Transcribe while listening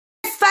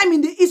time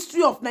in the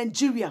history of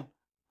Nigeria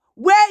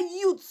where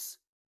youths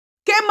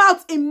came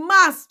out in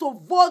mass to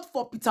vote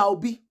for Peter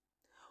Obi.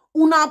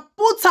 Una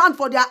put hand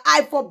for their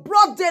eye for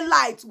broad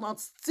daylight, una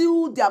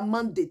steal their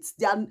mandates,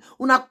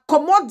 una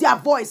comot their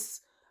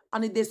voice,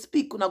 and if they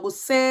speak, una go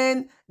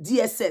send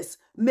DSS,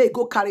 may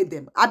go carry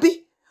them.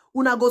 Abi,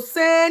 una go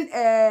send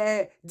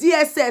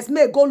DSS,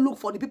 may go look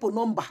for the people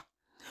number.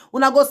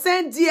 Una go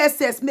send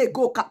DSS, may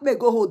go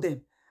hold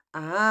them.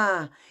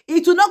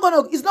 It's not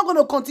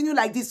gonna continue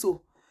like this.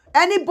 So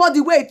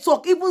anybody where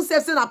talk, even say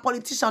a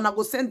politician, una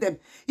go send them.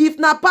 If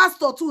na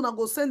pastor too, una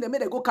go send them, may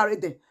they go carry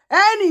them.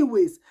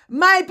 Anyways,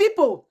 my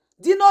people,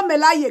 Dino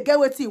Melaye get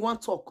what he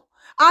want talk.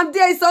 And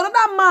there is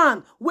another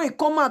man where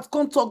come out,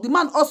 come talk. The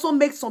man also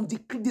makes some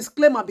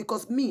disclaimer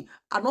because me,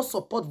 I not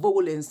support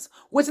violence.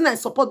 Waiting I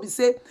support, we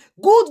say,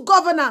 good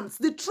governance,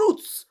 the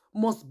truth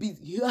must be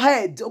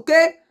heard,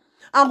 okay?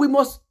 And we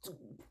must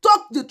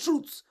talk the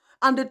truth.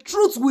 And the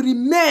truth will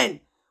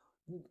remain.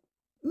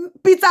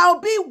 Peter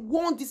Obi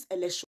won this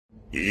election.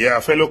 Yeah,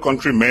 fellow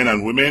countrymen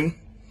and women,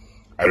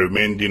 I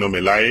remain Dino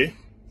Melaye.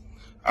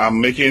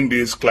 I'm making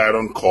this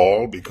clarion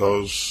call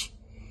because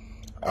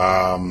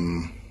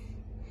there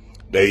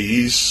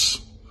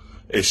is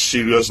a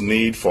serious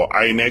need for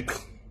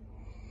INEC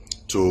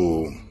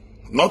to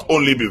not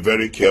only be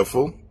very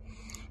careful,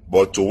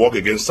 but to work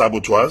against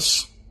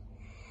saboteurs,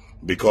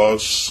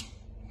 because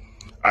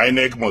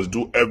INEC must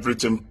do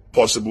everything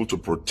possible to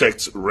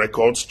protect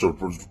records, to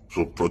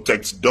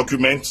protect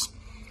documents,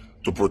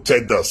 to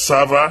protect the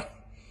server.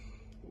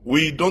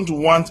 We don't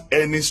want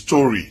any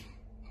story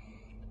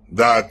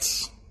that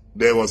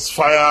there was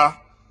fire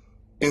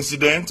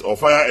incident or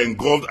fire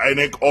engulfed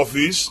INEC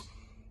office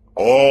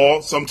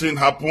or something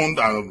happened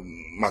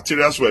and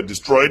materials were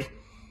destroyed.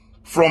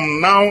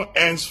 From now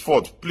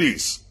henceforth,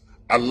 please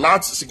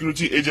alert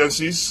security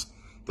agencies,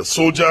 the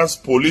soldiers,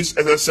 police,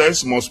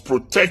 SSS must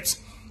protect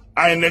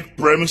INEC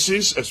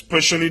premises,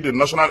 especially the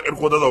national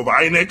headquarters of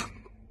INEC.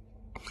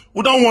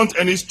 We don't want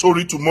any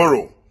story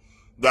tomorrow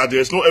that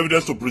there's no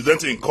evidence to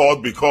present in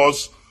court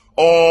because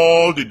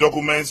all the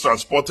documents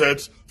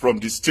transported from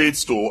the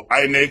states to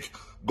INEC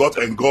got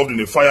engulfed in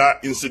a fire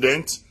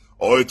incident,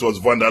 or it was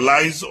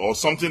vandalized, or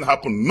something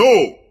happened.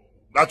 No,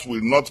 that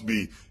will not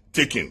be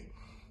taken.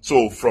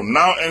 So from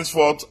now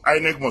henceforth,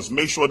 INEC must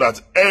make sure that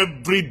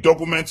every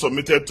document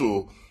submitted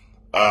to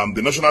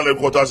the national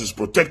headquarters is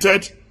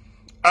protected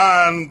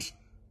and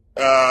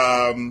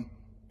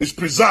is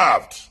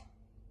preserved.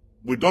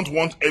 We don't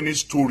want any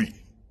story.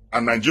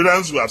 And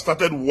Nigerians who have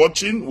started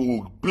watching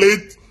will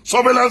play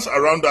surveillance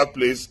around that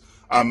place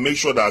and make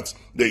sure that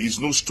there is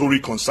no story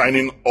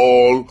concerning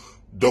all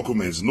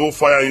documents. No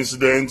fire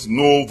incident,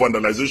 no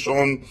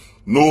vandalization,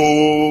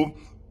 no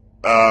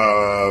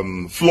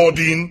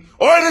flooding,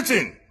 or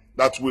anything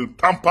that will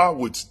tamper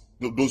with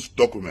those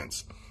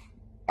documents.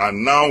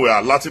 And now we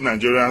are alerting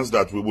Nigerians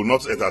that we will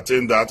not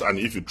entertain that. And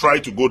if you try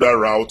to go that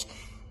route,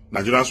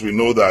 Nigerians will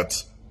know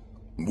that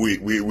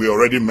we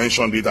already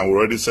mentioned it and we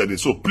already said it.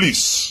 So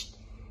please,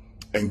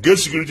 engage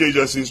security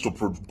agencies to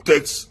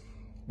protect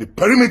the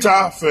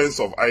perimeter fence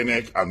of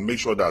INEC and make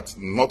sure that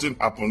nothing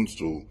happens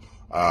to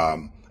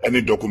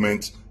any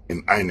document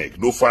in INEC.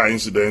 No fire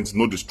incidents,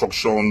 no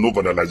destruction, no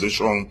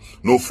vandalization,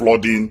 no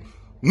flooding.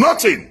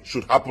 Nothing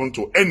should happen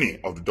to any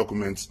of the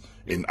documents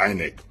in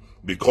INEC,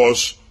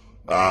 because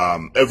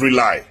every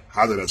lie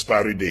has an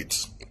expiry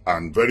date,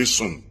 and very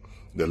soon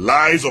the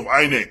lies of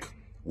INEC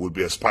will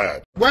be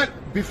expired. Well,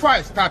 before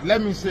I start,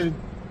 let me say,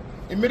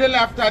 immediately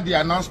after the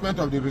announcement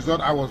of the result,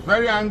 I was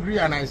very angry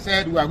and I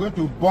said we are going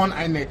to burn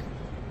INEC.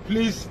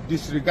 Please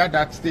disregard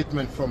that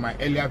statement from my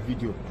earlier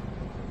video.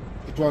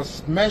 It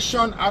was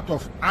mentioned out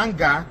of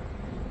anger,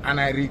 and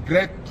I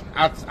regret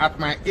at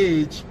my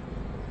age,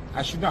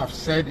 I shouldn't have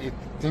said a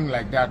thing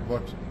like that.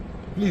 But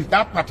please,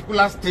 that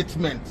particular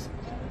statement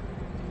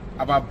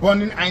about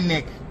burning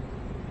INEC,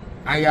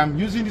 I am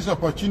using this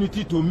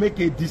opportunity to make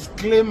a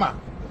disclaimer.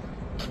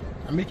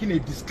 I'm making a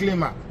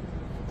disclaimer.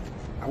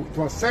 It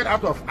was said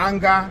out of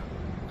anger.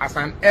 As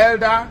an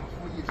elder,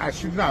 I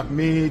shouldn't have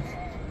made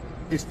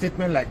a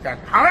statement like that.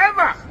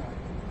 However,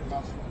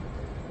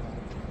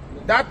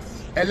 that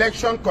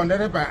election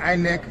conducted by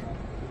INEC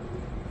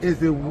is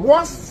the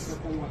worst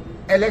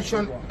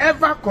election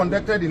ever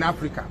conducted in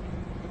Africa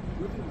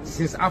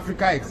since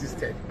Africa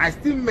existed. I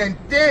still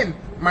maintain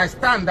my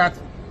stand that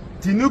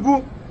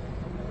Tinubu,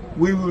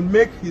 we will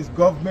make his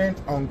government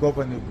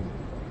ungovernable.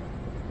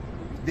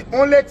 The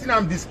only thing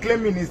I'm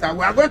disclaiming is that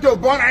we are going to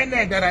burn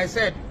INEC. That I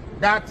said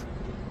that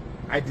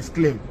I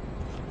disclaim.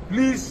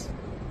 Please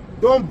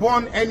don't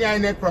burn any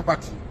INEC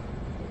property.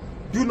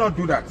 Do not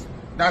do that.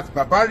 That's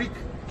barbaric.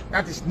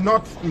 That is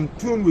not in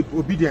tune with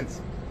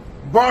obedience.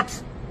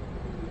 But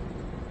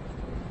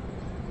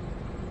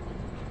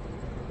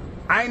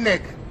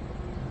INEC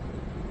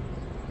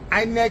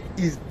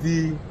is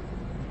the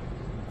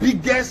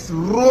biggest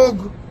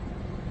rogue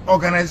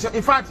organization.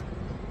 In fact,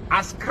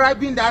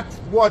 ascribing that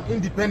word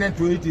independent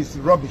to it is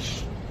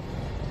rubbish.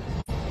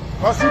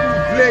 Possibly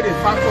played a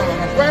factor on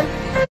it.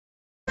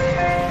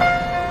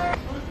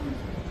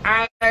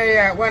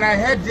 Well, when I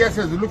heard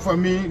DSS look for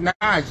me, now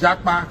I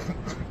jack back.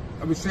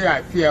 I will say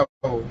I fear.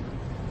 But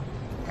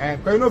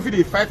you know, if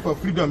they fight for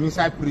freedom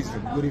inside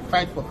prison, we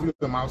fight for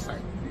freedom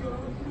outside.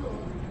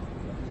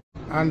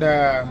 And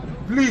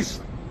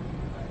please,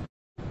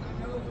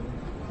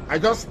 I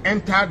just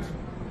entered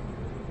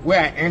where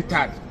I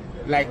entered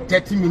like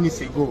 30 minutes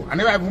ago. I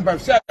never even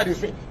said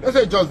this way. Let's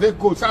say just they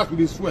cold, start with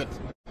the sweat.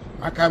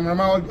 I can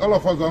remember all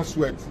of us don't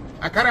sweat.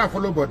 I can't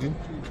follow body.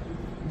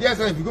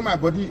 DSS, if you go my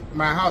body,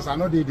 my house, I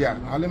know they there.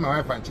 I'll leave my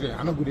wife and children.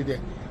 I know go there.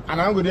 And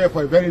I don't go there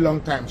for a very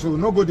long time. So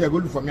no go there, go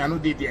look for me. I know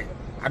they there.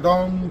 I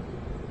don't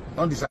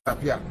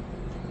disappear.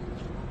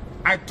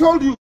 I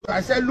told you, I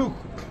said, look,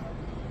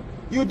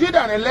 you did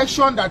an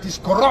election that is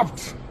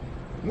corrupt.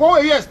 What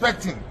were you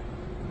expecting?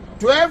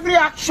 To every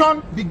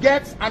action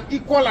begets an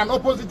equal and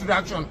opposite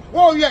reaction.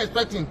 What were you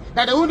expecting?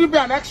 That there wouldn't be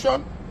an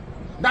action?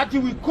 That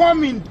you will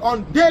come in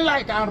on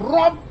daylight and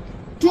rob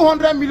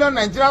 200 million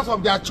Nigerians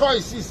of their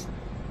choices,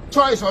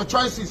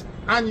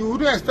 and you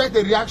wouldn't expect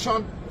a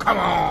reaction? Come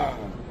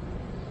on.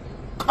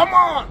 Come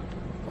on.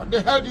 What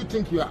the hell do you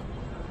think you are?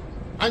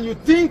 And you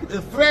think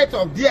the threat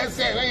of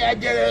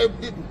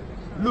DSS,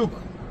 look,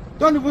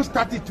 don't even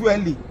start it too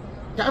early.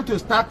 Time to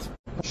start,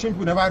 shame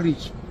will never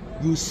reach.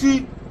 You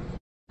see,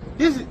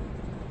 it's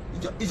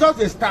just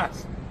a start.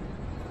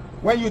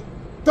 When you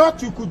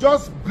thought you could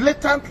just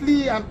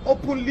blatantly and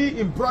openly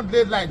in broad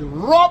daylight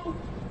rob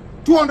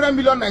 200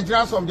 million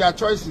Nigerians of their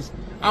choices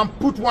and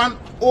put one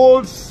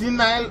old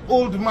senile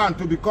old man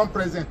to become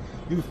president,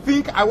 you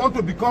think I want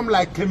to become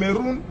like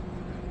Cameroon,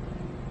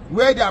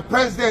 where their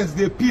presidents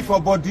they pee for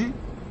body?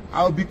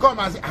 I will become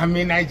as I'm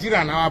a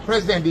Nigerian. Our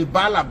president the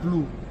bala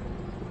blue.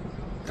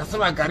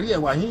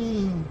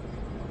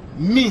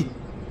 Me.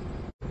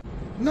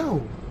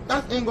 No,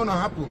 that ain't gonna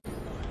happen.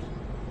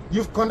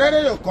 You've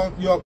conducted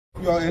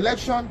your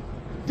election,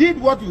 did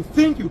what you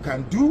think you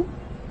can do,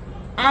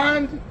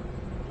 and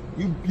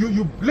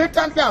you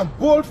blatantly and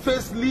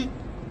bold-facedly,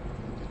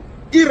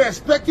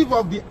 irrespective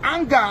of the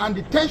anger and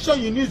the tension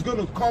you knew is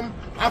going to come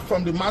out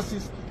from the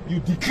masses, you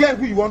declare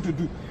who you want to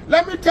do.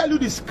 Let me tell you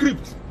the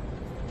script.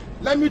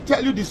 Let me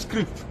tell you the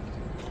script.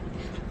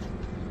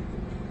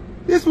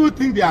 These people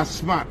think they are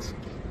smart.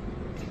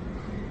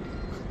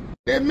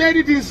 They made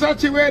it in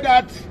such a way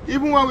that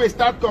even when we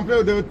start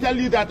complaining, they will tell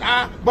you that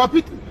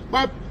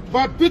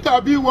but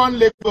Peter B won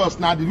Lagos.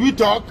 Now did we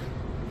talk?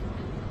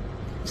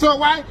 So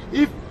why?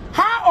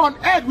 How on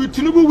earth will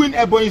Tinubu win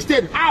Ebonyi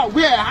State? How?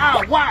 Where?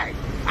 How? Why?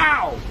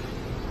 How?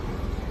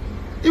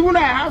 Even I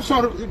have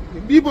some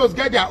people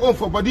get their own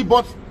for body,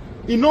 but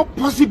it's not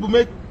possible to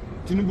make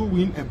Tinubu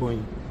win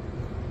Ebonyi.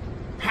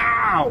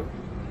 How?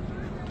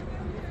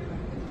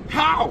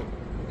 How?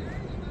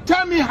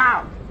 Tell me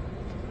how.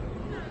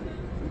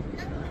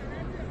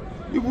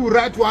 People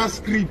write one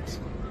script.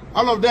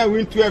 All of them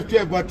win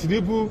 12-12, but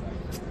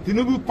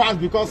Tinubu passed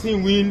because he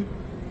win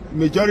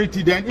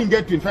majority. Then he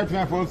get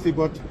 25-25 for say,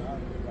 but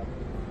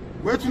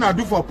what you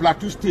do for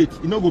Plateau State,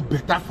 you know, go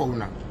better for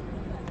now.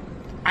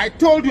 I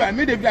told you, I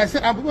made a video. I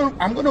said I'm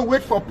going to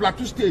wait for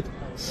Plateau State.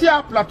 See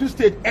how Plateau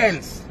State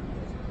ends.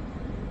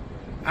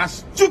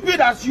 As stupid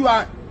as you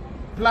are,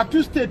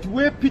 Plateau State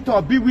where Peter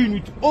B win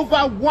with over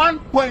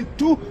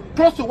 1.2,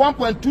 close to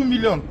 1.2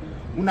 million.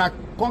 Una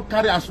can't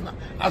carry as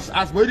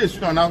by the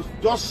student now,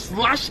 just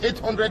slash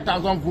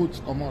 800,000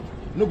 votes come out.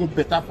 No go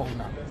better for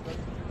now.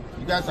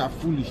 You guys are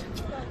foolish.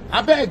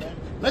 I beg,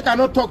 make I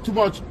not talk too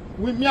much.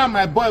 With me and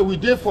my boy, we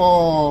there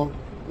for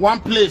one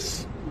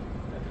place.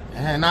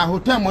 And our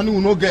hotel money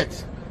will not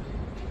get.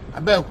 I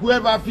beg,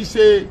 whoever fi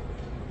say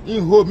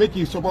in home make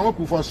it so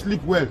for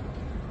sleep well.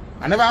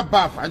 I never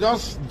bath. I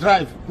just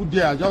drive, put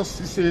there. I just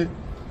say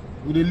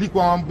with the leak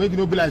one, make it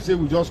no be like say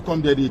we just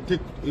come there, they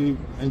take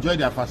enjoy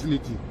their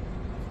facility.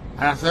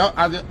 And I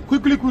say,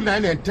 quickly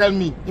and tell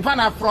me. If I'm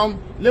not from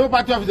Labour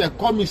Party officer,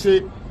 call me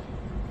say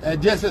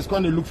DSS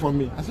come to look for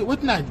me. I say,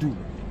 what did I do?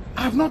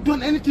 I have not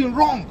done anything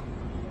wrong.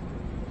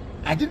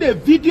 I did a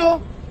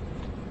video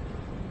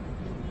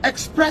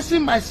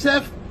expressing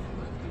myself,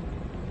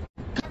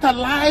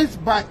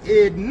 catalyzed by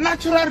a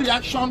natural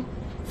reaction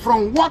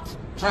from what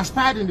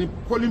transpired in the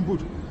polling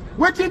booth.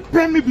 What did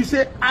pain me be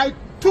say I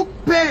took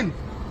pain.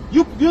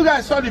 You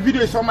guys saw the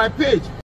video, it's on my page.